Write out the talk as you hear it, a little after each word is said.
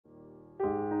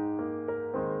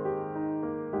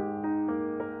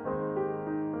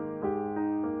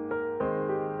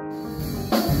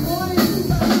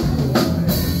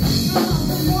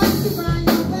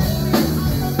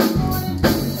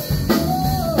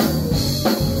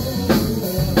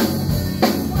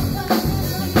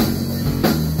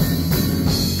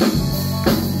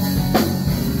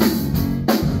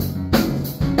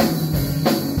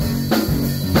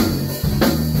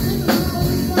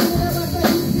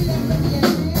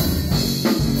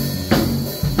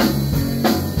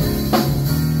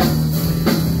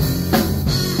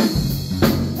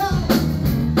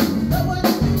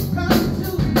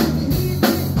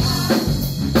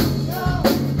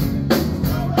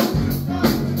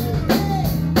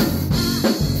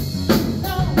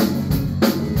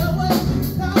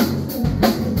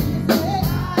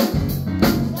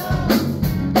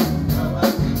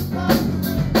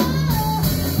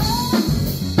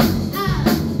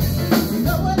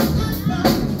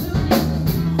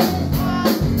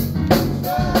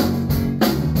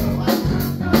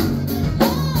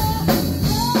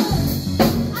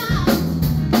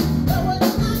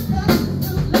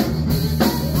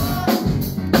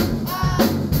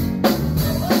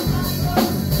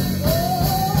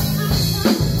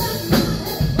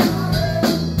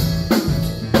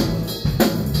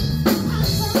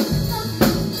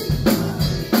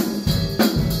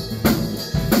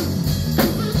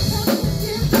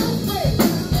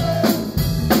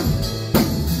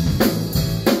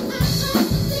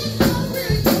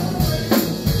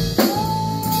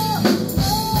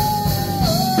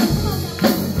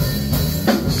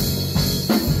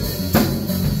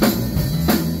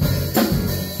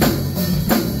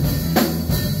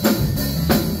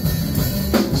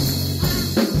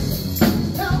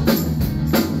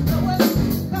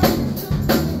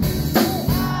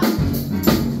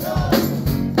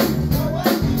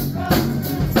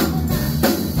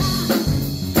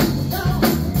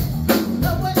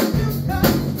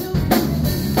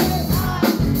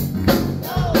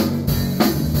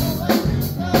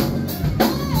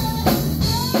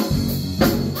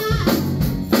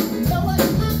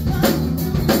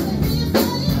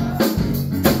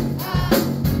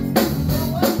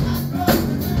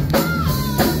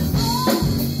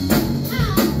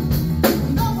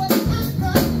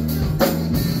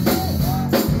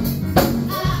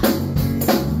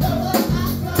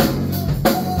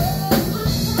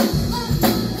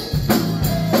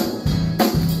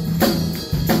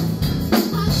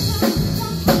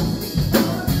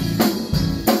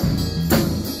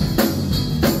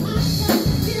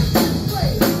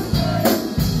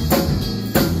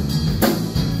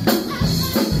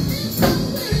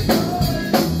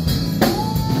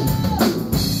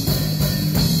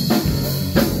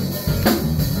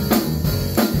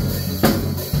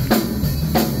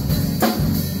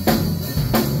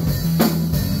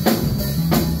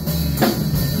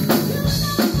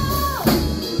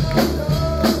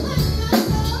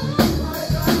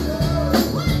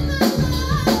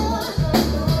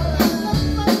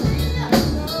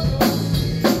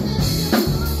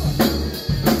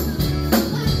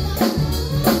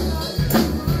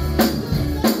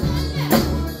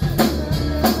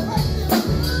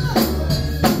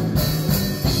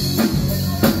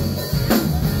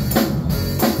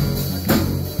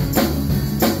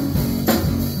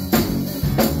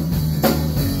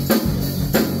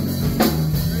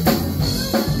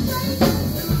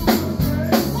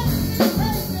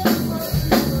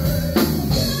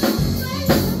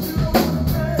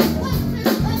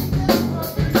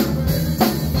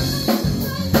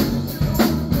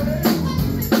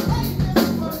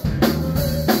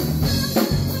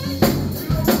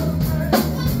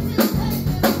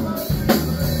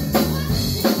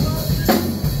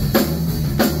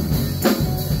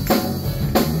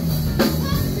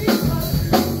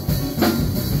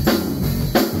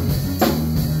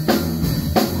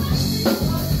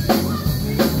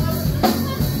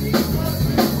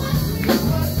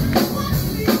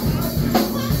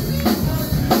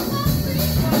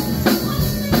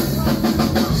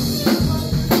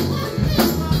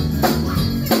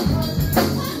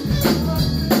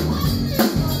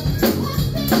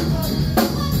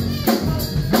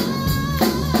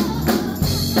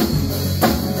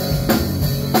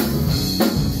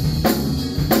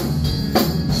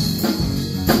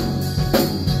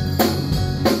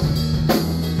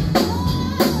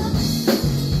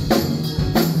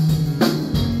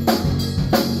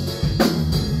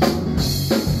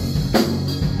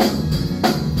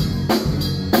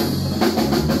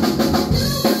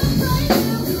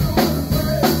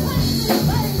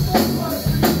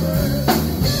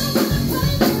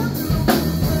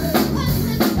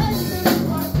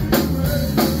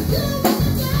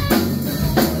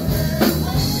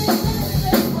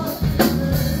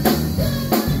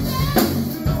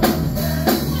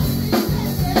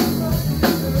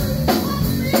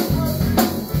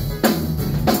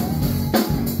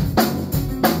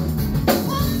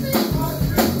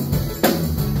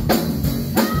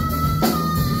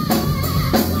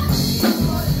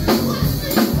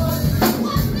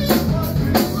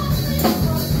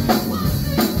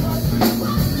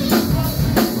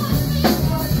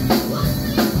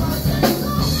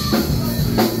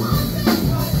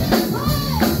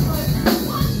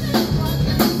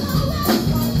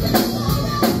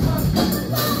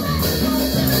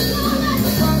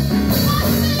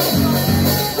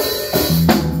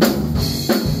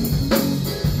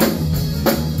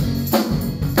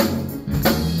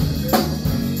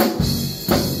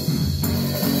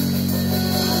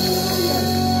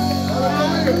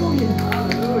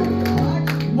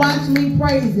Watch me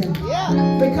praise him.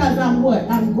 Yeah. Because I'm what?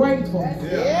 I'm grateful.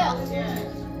 Yeah.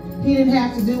 He didn't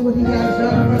have to do what he has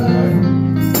done for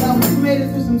us. So we made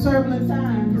it through some turbulent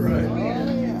times. Right.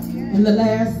 In the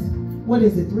last, what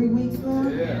is it, 3 weeks now?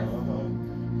 Yeah.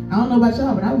 I don't know about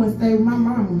y'all, but I went and stayed with my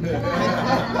mama.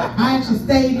 I actually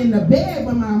stayed in the bed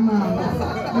with my mama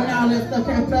when all that stuff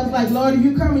came. So I was like, Lord, if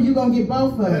you coming, you're going to get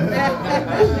both of them.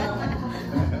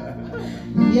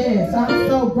 Yes, I'm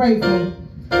so grateful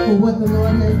for what the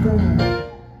Lord has done.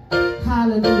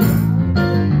 Hallelujah.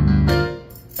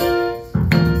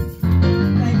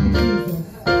 Thank you, Jesus.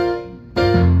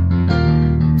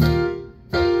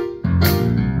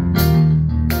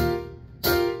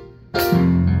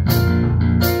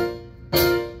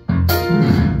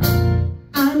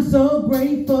 I'm so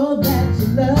grateful that you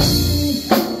love me.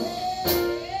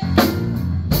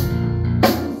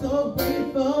 I'm so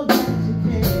grateful that you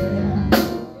care.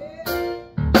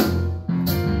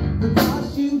 Because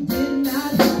you did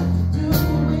not have to do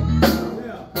it.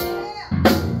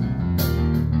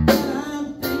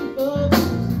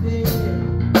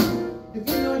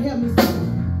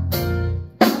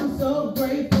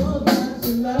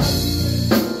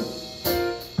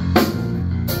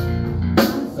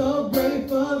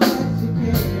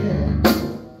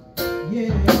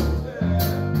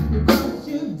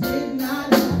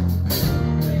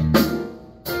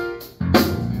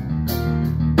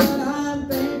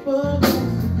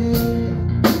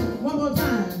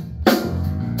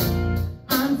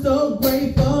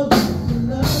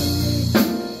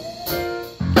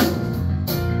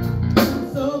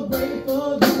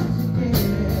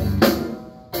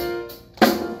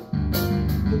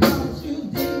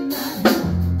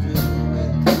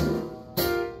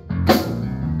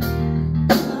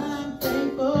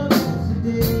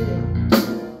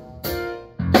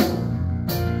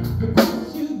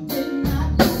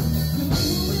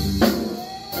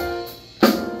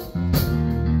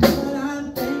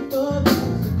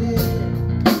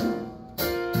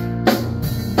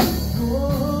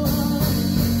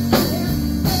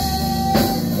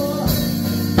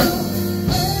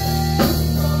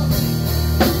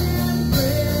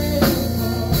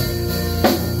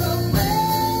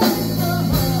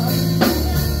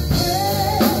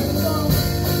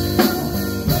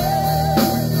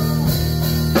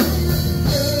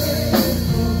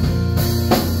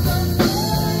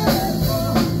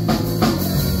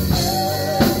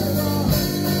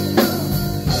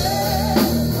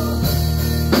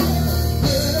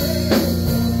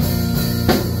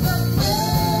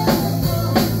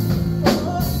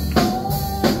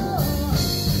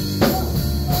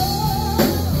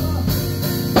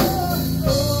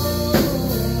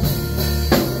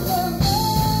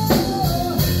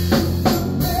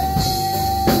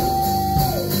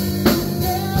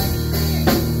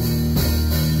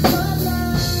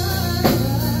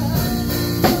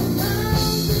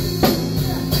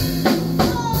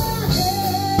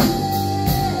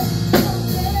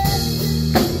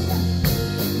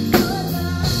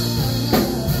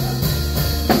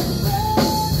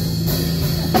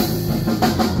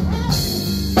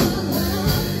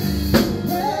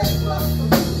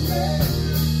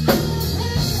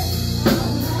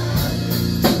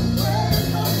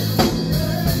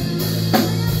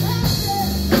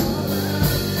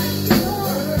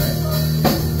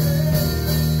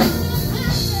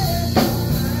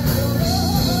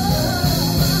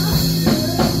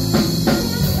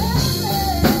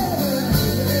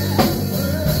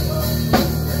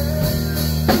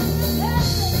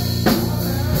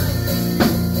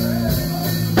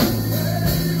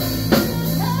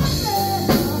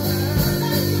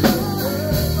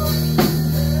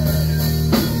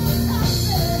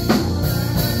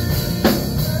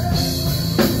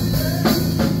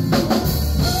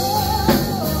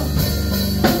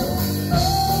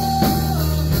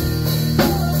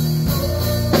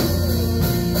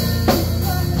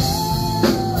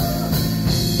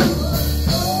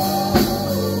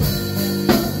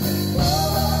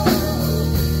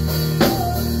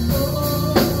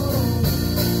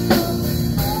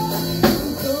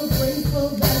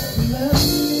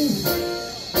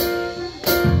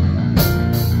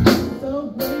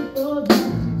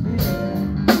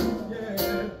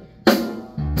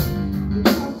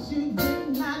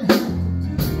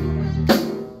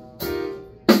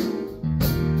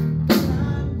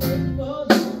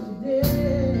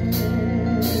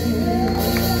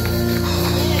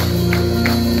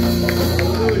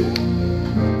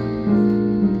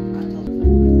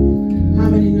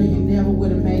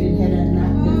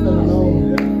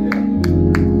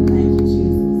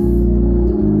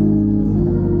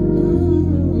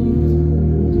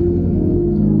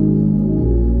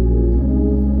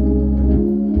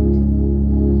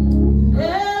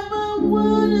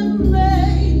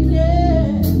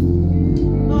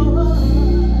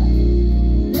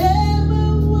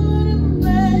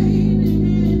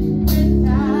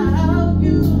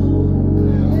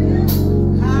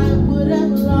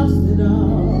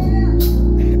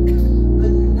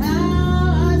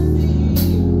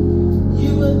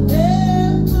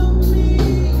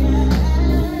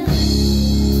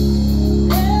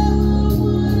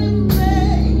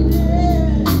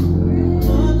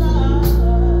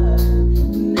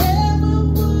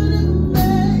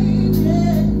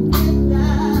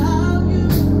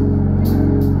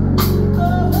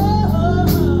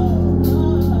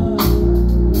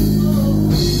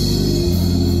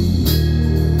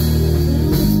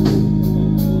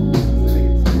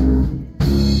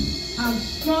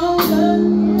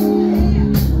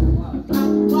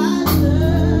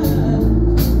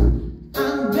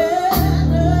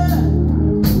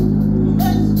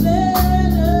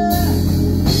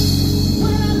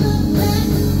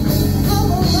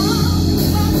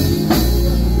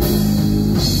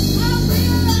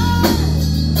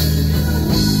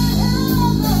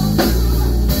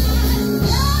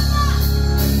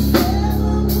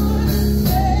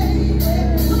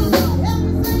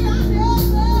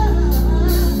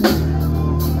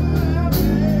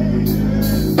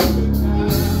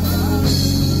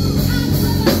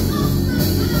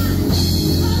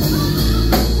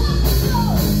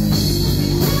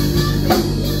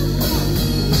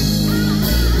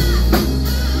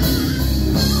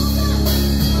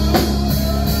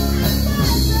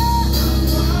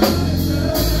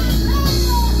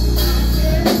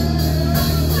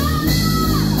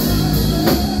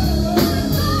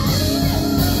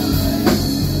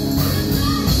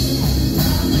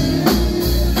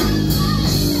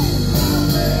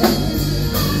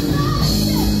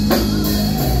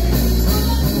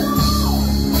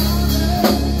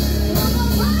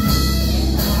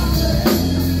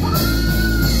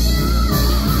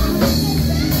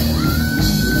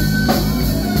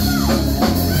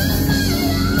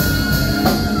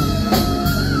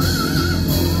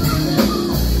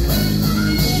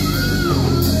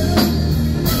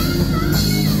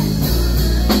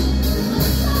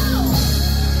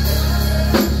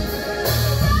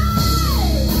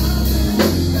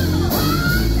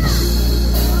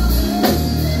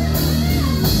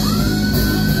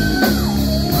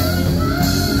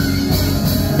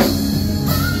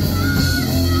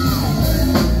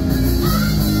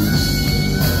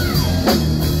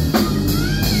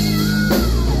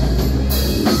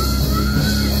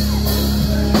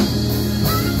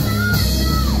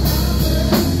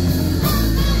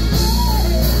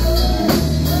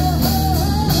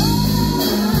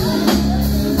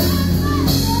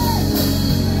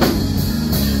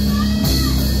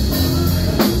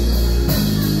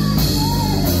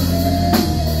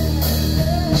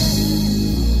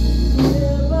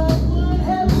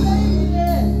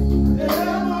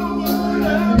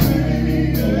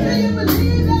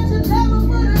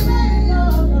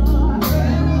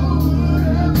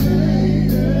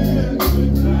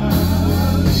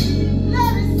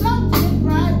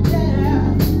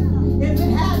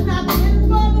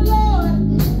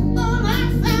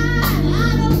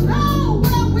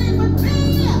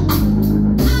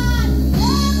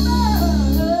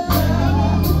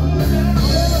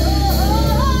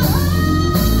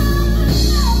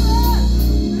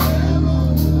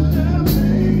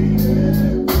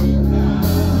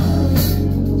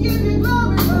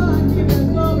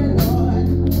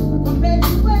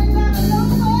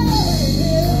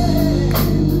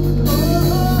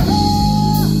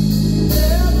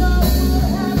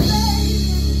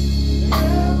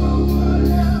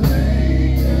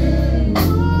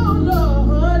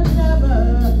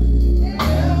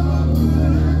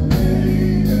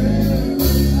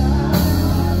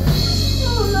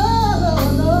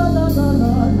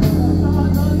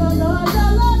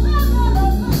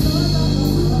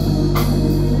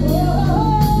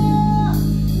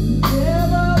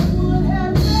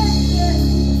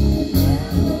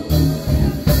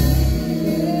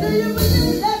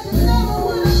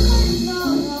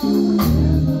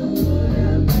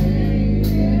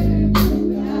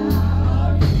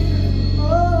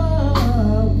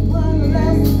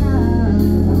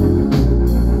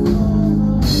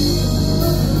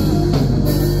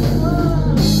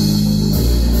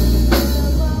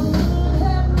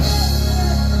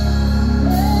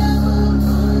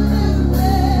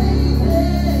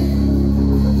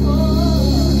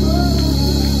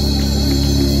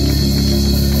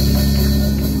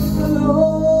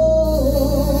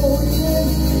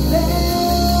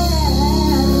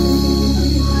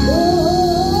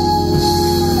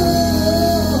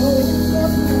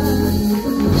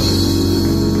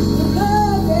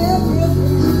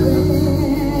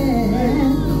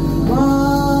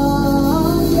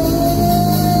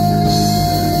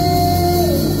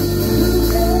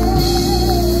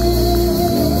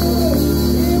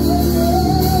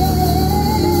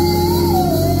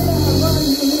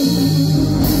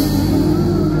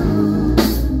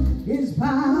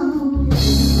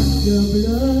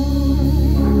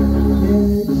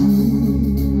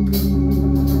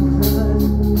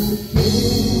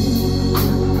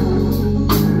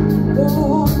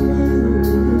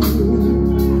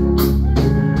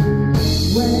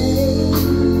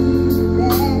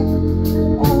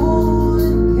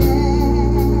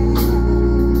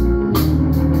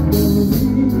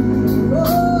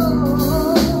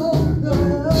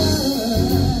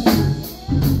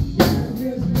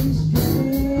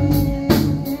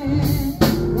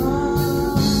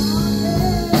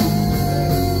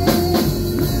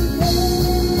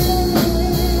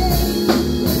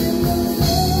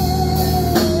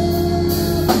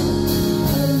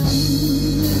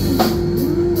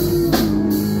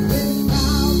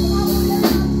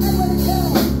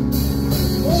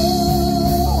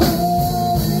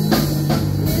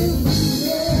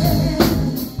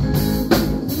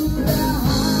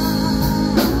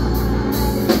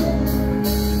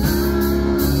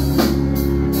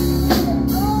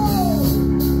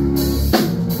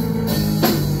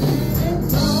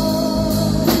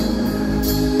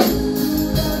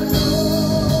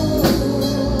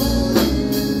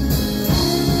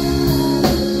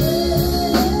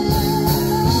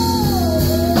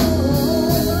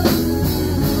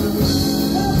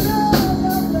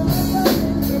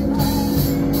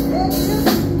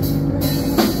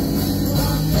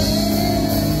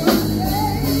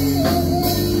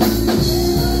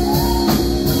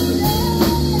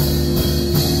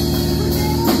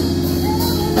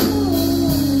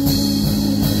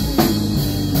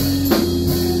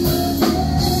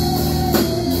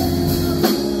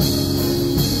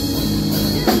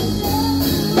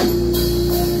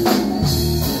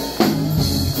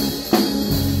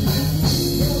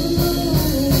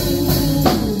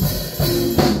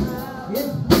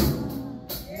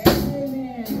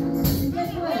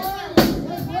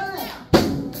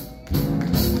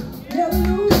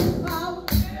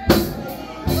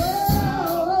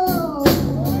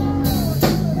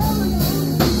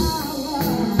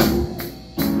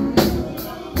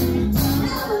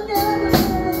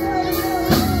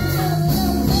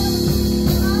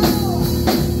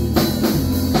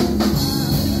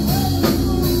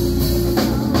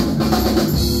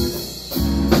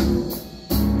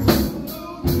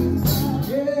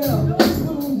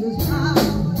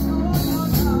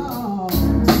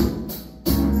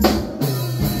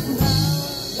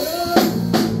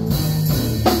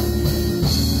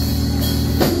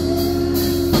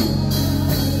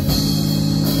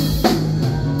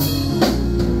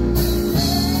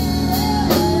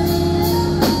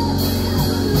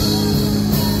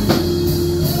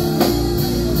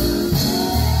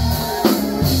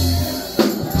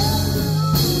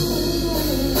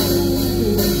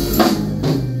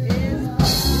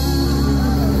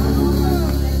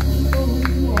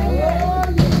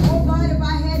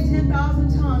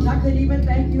 even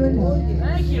thank you enough.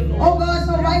 Thank you, Lord. Oh God,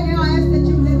 so right now I ask that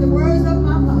you let the words of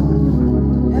my mouth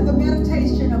and the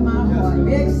meditation of my heart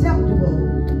be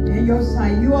acceptable in your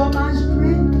sight. You are my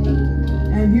strength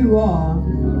and you are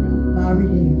my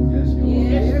Redeemer.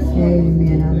 Yes, Lord.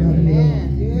 Amen. I love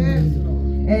you. Yes,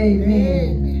 Lord.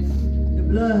 Amen. The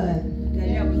blood that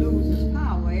never loses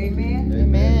power. Amen.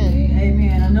 Amen.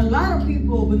 Amen. And a lot of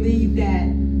people believe that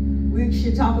we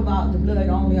should talk about the blood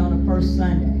only on the first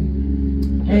Sunday.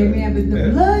 Amen. But the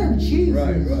blood of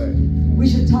Jesus, we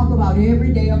should talk about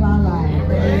every day of our life.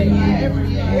 Amen.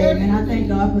 Amen. I thank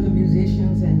God for the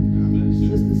musicians and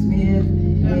Sister Smith.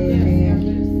 Amen.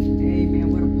 Amen.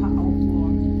 What a powerful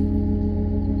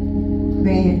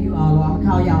band you all are. I'm going to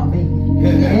call y'all band.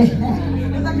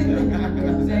 Because I can think of nothing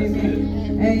else.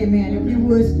 Amen. Amen. If you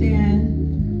would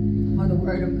stand for the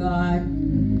word of God.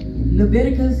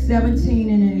 Leviticus 17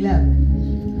 and 11.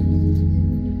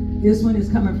 This one is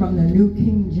coming from the New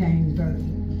King James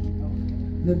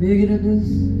Version. Leviticus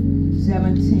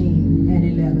 17 and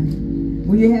 11.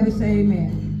 Will you have it say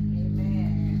amen?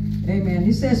 Amen. Amen.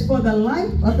 It says, for the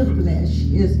life of the flesh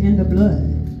is in the blood,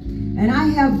 and I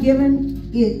have given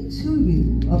it to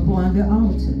you upon the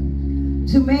altar,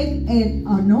 to make an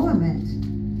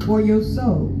ornament for your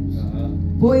souls.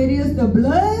 For it is the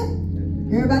blood,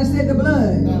 everybody said the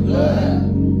blood. The blood.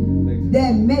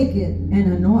 That maketh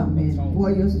an anointment for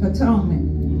your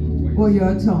atonement, for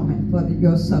your atonement, for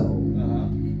your soul.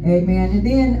 Amen. And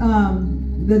then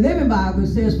the Living Bible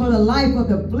says, for the life of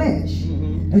the flesh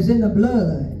is in the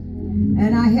blood,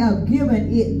 and I have given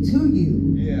it to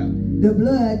you, the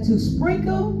blood to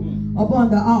sprinkle upon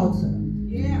the altar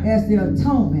as the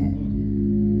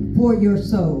atonement for your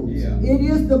souls. It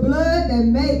is the blood that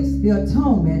makes the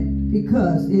atonement,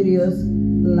 because it is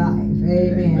life.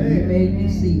 Amen. You may be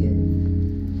seated.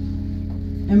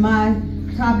 And my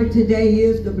topic today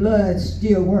is the blood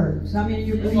still works. How many of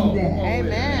you believe that?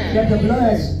 Amen. That the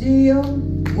blood still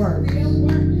works.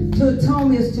 To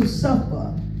atone is to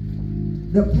suffer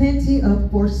the penalty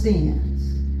for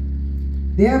sins,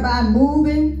 thereby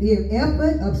moving the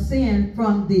effort of sin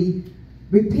from the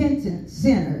repentant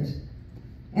sinners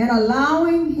and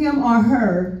allowing him or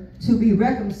her to be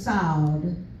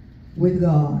reconciled with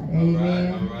God.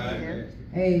 Amen. All right.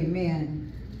 Amen.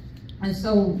 And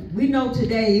so we know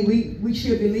today we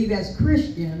should believe as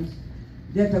Christians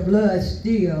that the blood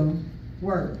still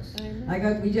works. Amen.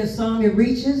 Like we just sung, it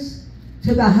reaches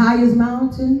to the highest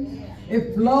mountain.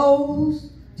 It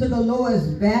flows to the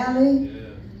lowest valley.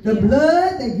 The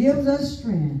blood that gives us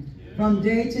strength from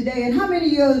day to day. And how many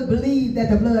of you believe that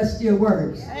the blood still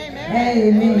works?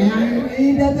 Amen. Amen. How many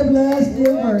believe that the blood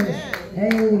still works?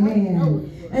 Amen.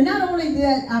 And not only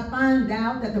that, I find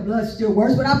out that the blood still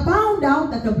works, but I found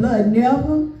out that the blood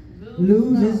never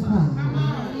loses power.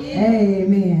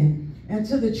 Amen. And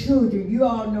to the children, you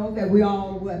all know that we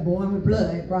all were born with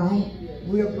blood, right?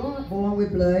 We are born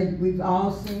with blood. We've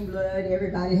all seen blood.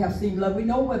 Everybody have seen blood. We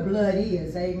know what blood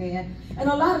is. Amen. And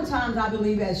a lot of times I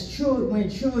believe as children, when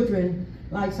children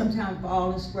like sometimes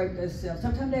fall and scrape themselves,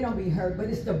 sometimes they don't be hurt, but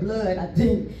it's the blood, I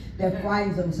think, that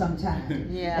frightens them sometimes.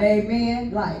 Yeah.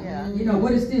 Amen. Like, you know,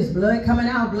 what is this? Blood coming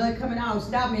out, blood coming out.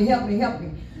 Stop me, help me, help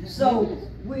me. So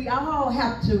we all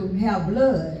have to have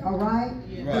blood, all right?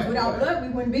 Because without blood, we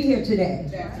wouldn't be here today.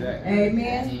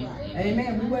 Amen.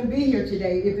 Amen. We wouldn't be here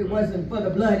today if it wasn't for the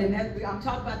blood. And I'm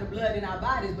talking about the blood in our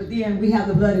bodies, but then we have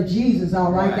the blood of Jesus,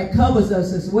 all right, that covers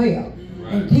us as well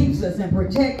and keeps us and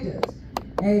protects us.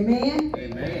 Amen.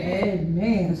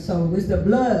 Amen. So it's the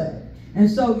blood. And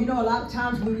so, you know, a lot of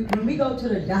times when we go to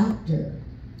the doctor,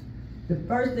 the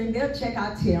first thing they'll check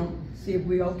our temp, see if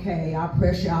we're okay, our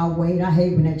pressure, our weight. I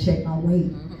hate when they check my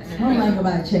weight. I don't like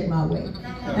nobody check my weight.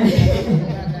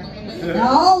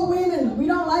 Now, all women, we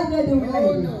don't like that, do we?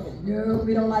 No,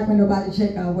 we don't like when nobody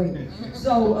check our weight.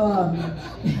 So,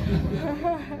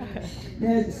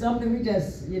 there's something we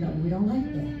just, you know, we don't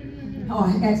like that. Oh,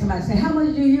 I ask somebody, say, how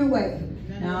much do you weigh?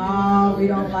 No, we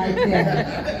don't like that.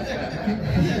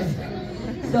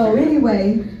 So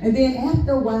anyway, and then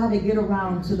after a while they get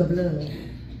around to the blood.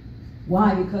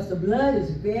 Why? Because the blood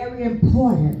is very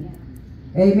important.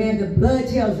 Amen. The blood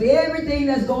tells everything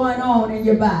that's going on in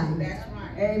your body. That's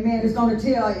right. Amen. It's going to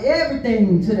tell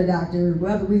everything to the doctor,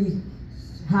 whether we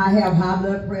have high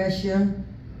blood pressure,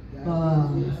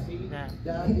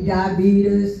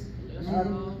 diabetes,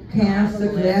 cancer,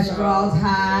 cholesterol's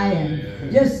high,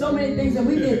 and just so many things, and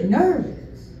we get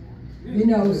nervous, you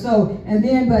know. So, and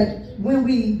then, but when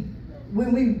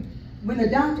the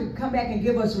doctor come back and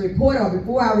give us a report, or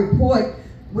before our report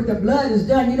with the blood is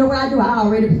done, you know what I do? I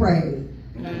already prayed.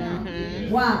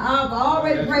 Why? I've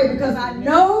already prayed because I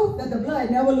know that the blood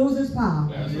never loses power.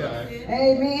 That's right.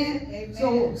 Amen.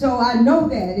 Amen. So I know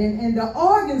that. And the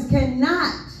organs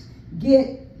cannot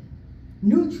get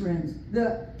nutrients.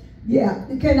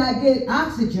 It cannot get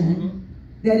oxygen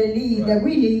that it needs, that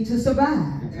we need to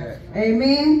survive.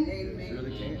 Amen.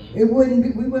 Amen. We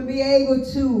wouldn't be able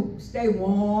to stay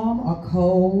warm or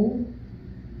cold.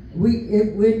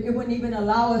 It wouldn't even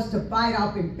allow us to fight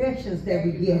off infections that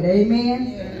we get.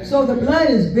 Amen. Yeah. So the blood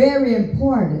is very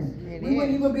important. It We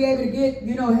wouldn't is. even be able to get,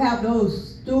 have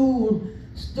those stool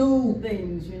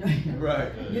things,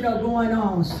 Right. going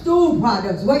on. Stool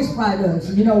products, waste products.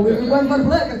 If it wasn't for the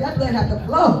blood, because that blood has to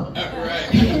flow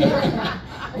Right.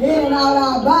 in and out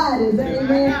our bodies.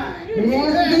 Amen. It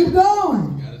has to keep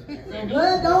going. So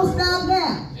blood don't stop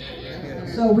now.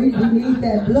 So we need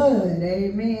that blood.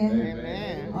 Amen.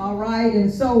 Amen. All right.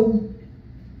 And so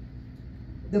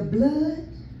the blood,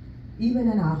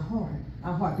 even in our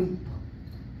heartbeat,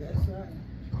 That's right.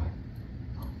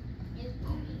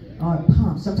 or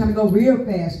pump. Sometimes it go real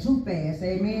fast, too fast.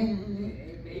 Amen.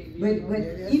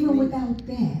 But even without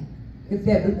that, if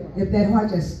that heart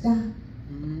just stopped,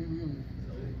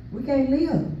 we can't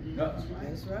live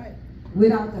That's right.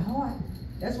 without the heart.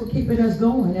 That's what keeping us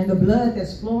going, and the blood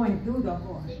that's flowing through the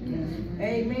heart.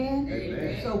 Amen.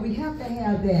 Amen. So we have to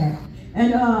have that.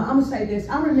 And I'm gonna say this.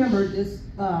 I remember this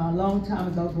a long time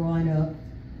ago growing up.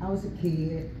 I was a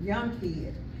kid, young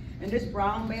kid, and this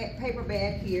brown paper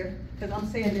bag here. Because I'm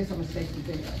saying this, I'm gonna say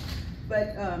something else.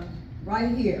 But right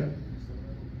here,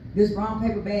 this brown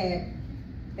paper bag,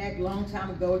 back a long time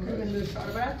ago, it could have been a little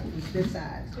shorter, but I think it was this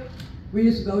size. We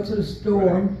used to go to the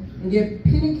store and get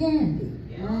penny candy.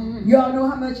 Y'all know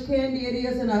how much candy it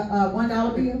is in a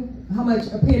 $1 bill? How much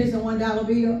a penny is in a $1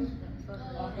 bill?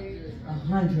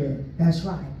 100. That's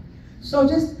right. So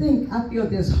just think, I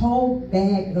filled this whole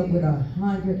bag up with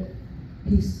 100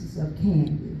 pieces of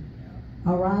candy.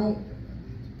 All right?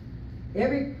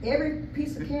 Every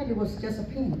piece of candy was just a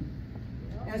penny.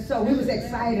 And so we was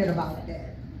excited about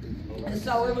that. And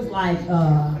so it was like,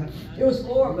 it was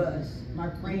 4 of us,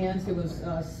 my friends. It was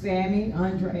Sammy,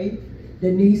 Andre,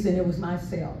 Denise, and it was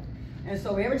myself. And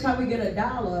so every time we get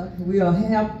 $1, we'll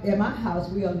have, at my house,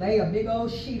 we'll lay a big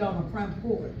old sheet on the front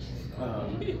porch.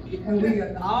 And we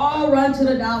all run to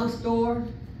the dollar store,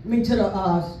 to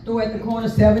the store at the corner,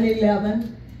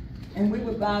 7-Eleven, and we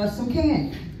would buy us some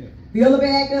candy. Fill the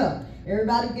bag up.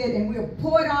 Everybody get, and we'll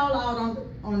pour it all out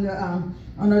on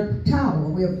the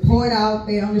towel. We'll pour it out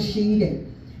there on the sheet,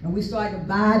 and we start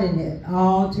dividing it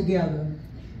all together.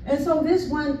 And so this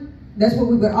one, that's what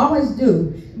we would always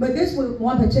do. But this was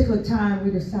one particular time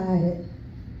we decided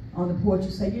on the porch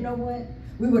to say, you know what?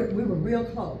 We were real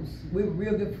close. We were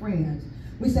real good friends.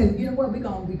 We said, you know what? We're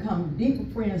going to become deeper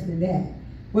friends than that.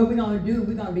 What we're going to do,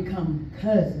 we're going to become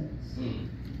cousins.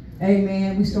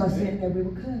 Amen. We started saying that we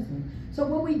were cousins. So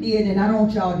what we did, and I don't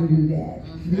want y'all to do that.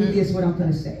 This is what I'm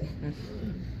going to say.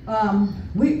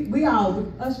 We all,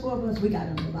 us 4 of us, we got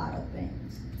into a lot of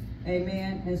things.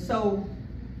 Amen. And so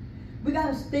we got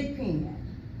a stick pin.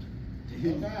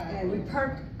 And we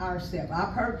perked ourselves.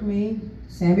 I perked me,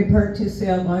 Sammy perked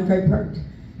himself, Andre perked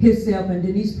himself, and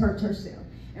Denise perked herself.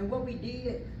 And what we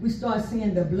did, we started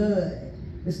seeing the blood.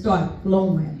 It started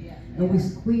flowing. And we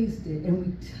squeezed it, and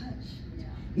we touched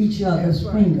each other's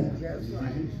finger. That's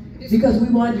right. Because we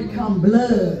wanted to become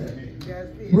blood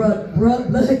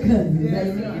cousins.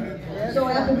 Amen. So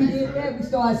after we did that, we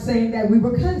started saying that we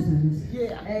were cousins.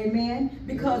 Amen.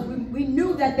 Because we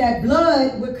knew that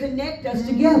blood would connect us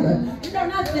together.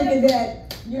 Not thinking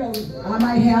that, I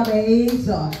might have AIDS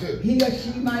or he or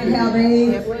she might have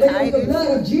AIDS. But it was the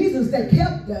blood of Jesus that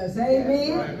kept us.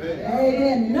 Amen.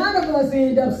 Amen. None of us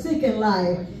ended up sick in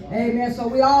life. Amen. So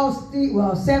we all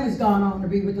Sammy's gone on to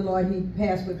be with the Lord. He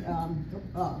passed with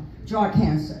jaw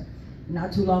cancer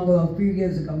not too long ago, a few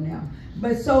years ago now.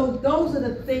 But so those are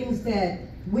the things that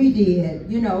we did,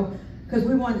 because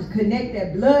we wanted to connect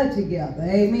that blood together.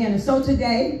 Amen. And so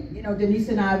today, Denise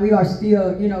and I, we are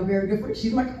still, very good friends.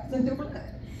 She's my cousin through blood.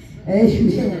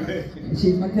 Amen.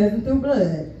 She's my cousin through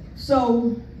blood.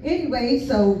 So anyway,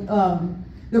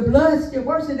 the blood still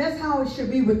works, and that's how it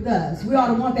should be with us. We ought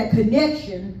to want that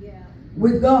connection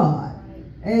with God.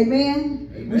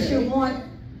 Amen. We should want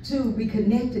to be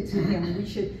connected to Him. We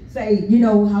should say,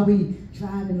 how we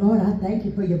drive, and Lord, I thank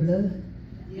you for your blood.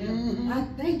 I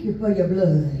thank you for your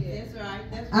blood. That's right.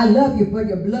 I love you for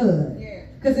your blood.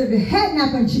 Because if it had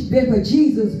not been for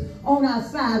Jesus on our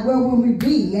side, where would we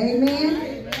be?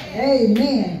 Amen?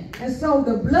 Amen. And so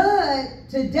the blood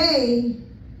today,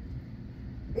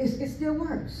 it still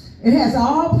works. It has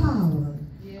all power.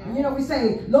 We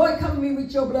say, Lord, cover me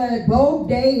with your blood both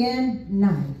day and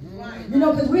night. You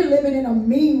know, because we're living in a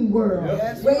mean world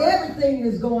Yes. where everything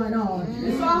is going on.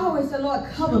 And so I always say, Lord,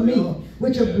 cover me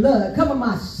with your blood. Cover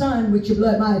my son with your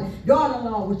blood. My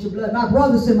daughter-in-law with your blood. My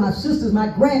brothers and my sisters, my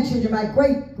grandchildren, my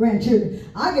great-grandchildren.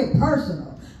 I get personal.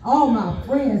 All my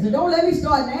friends. And don't let me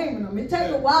start naming them. It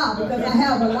takes a while because I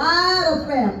have a lot of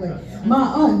family. My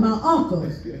aunt, my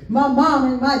uncles, my mom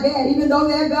and my dad, even though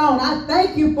they're gone, I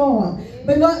thank you for them.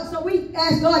 But Lord, so we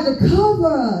ask God to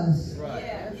cover us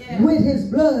with his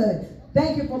blood.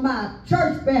 Thank you for my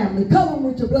church family. Cover him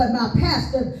with your blood. My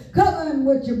pastor, cover him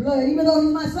with your blood. Even though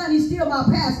he's my son, he's still my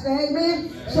pastor.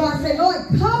 Amen. So I say, Lord,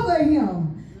 cover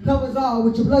him. Cover us all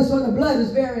with your blood. So the blood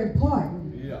is very important.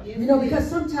 You know, because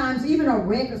sometimes even a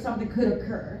wreck or something could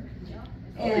occur.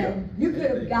 And you could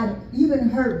have got even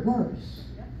hurt worse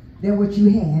than what you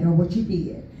had or what you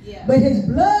did. But his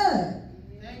blood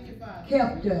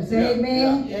kept us.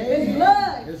 Amen. His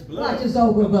blood watches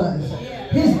over us.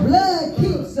 His blood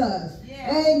keeps us.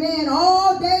 Amen.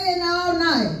 All day and all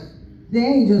night. The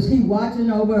angels keep watching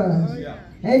over us.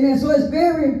 Amen. So it's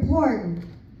very important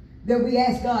that we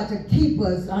ask God to keep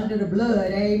us under the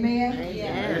blood. Amen.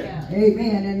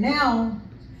 Amen. And now,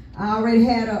 I already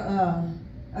had a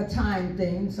time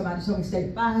thing. Somebody told me to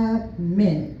stay 5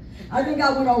 minutes. I think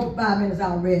I went over 5 minutes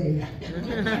already.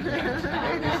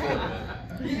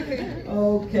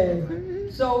 Okay.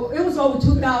 So it was over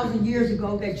 2,000 years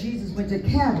ago that Jesus went to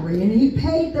Calvary, and he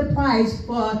paid the price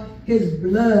for his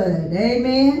blood.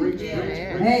 Amen.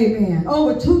 Amen.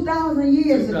 Over 2,000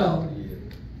 years ago.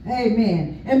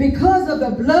 Amen. And because of the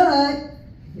blood,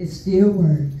 it still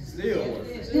works.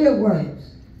 Still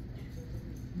works.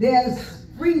 There's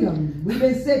freedom. We've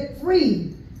been set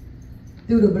free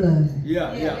through the blood.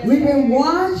 We've been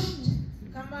washed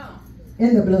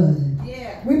in the blood.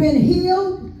 We've been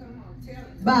healed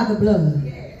by the blood.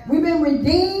 We've been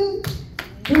redeemed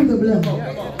through the blood.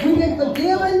 We've been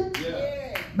forgiven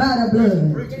by the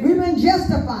blood. We've been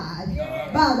justified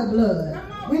by the blood.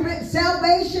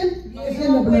 Salvation is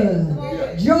in the blood.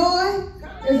 Joy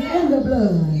is in the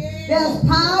blood. There's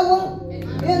power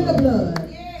in the blood.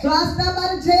 So I stop by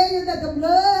to tell you that the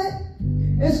blood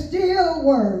is still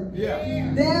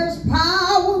working. There's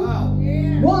power,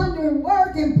 wonder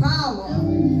working power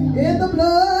in the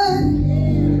blood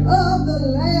of the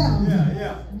Lamb.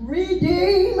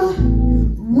 Redeem.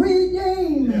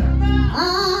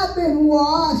 I've been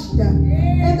washed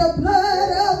in the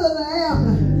blood of the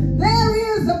Lamb. There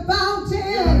is a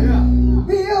fountain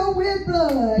filled with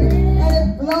blood, and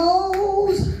it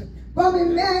flows from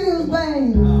Emmanuel's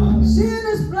vein. Sin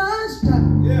is plunged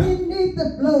beneath the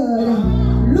blood.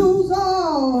 Lose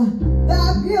all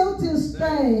thy guilt and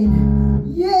stain.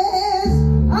 Yes,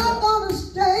 I'm going to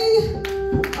stay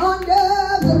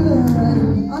under the blood.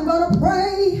 I'm going to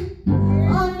pray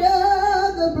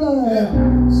under the blood.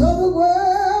 So the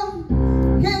world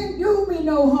can't do me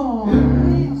no harm.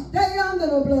 Stay under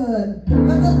the blood,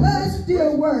 but the blood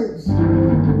still works.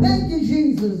 Thank you,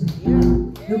 Jesus.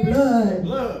 The blood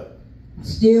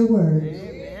still works.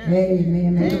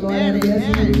 Amen. May the Lord have a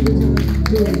blessing of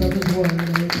his word.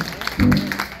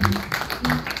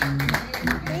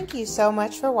 Thank you so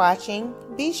much for watching.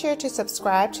 Be sure to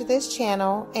subscribe to this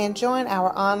channel and join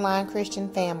our online Christian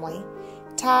family.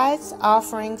 Tithes,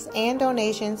 offerings, and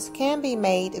donations can be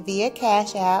made via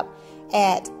Cash App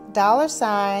at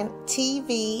 $TVMBC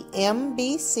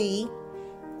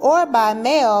or by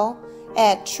mail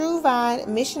at True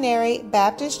Vine Missionary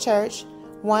Baptist Church,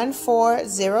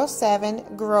 1407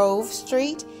 Grove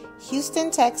Street,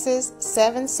 Houston, Texas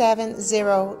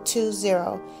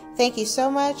 77020. Thank you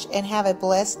so much and have a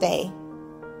blessed day.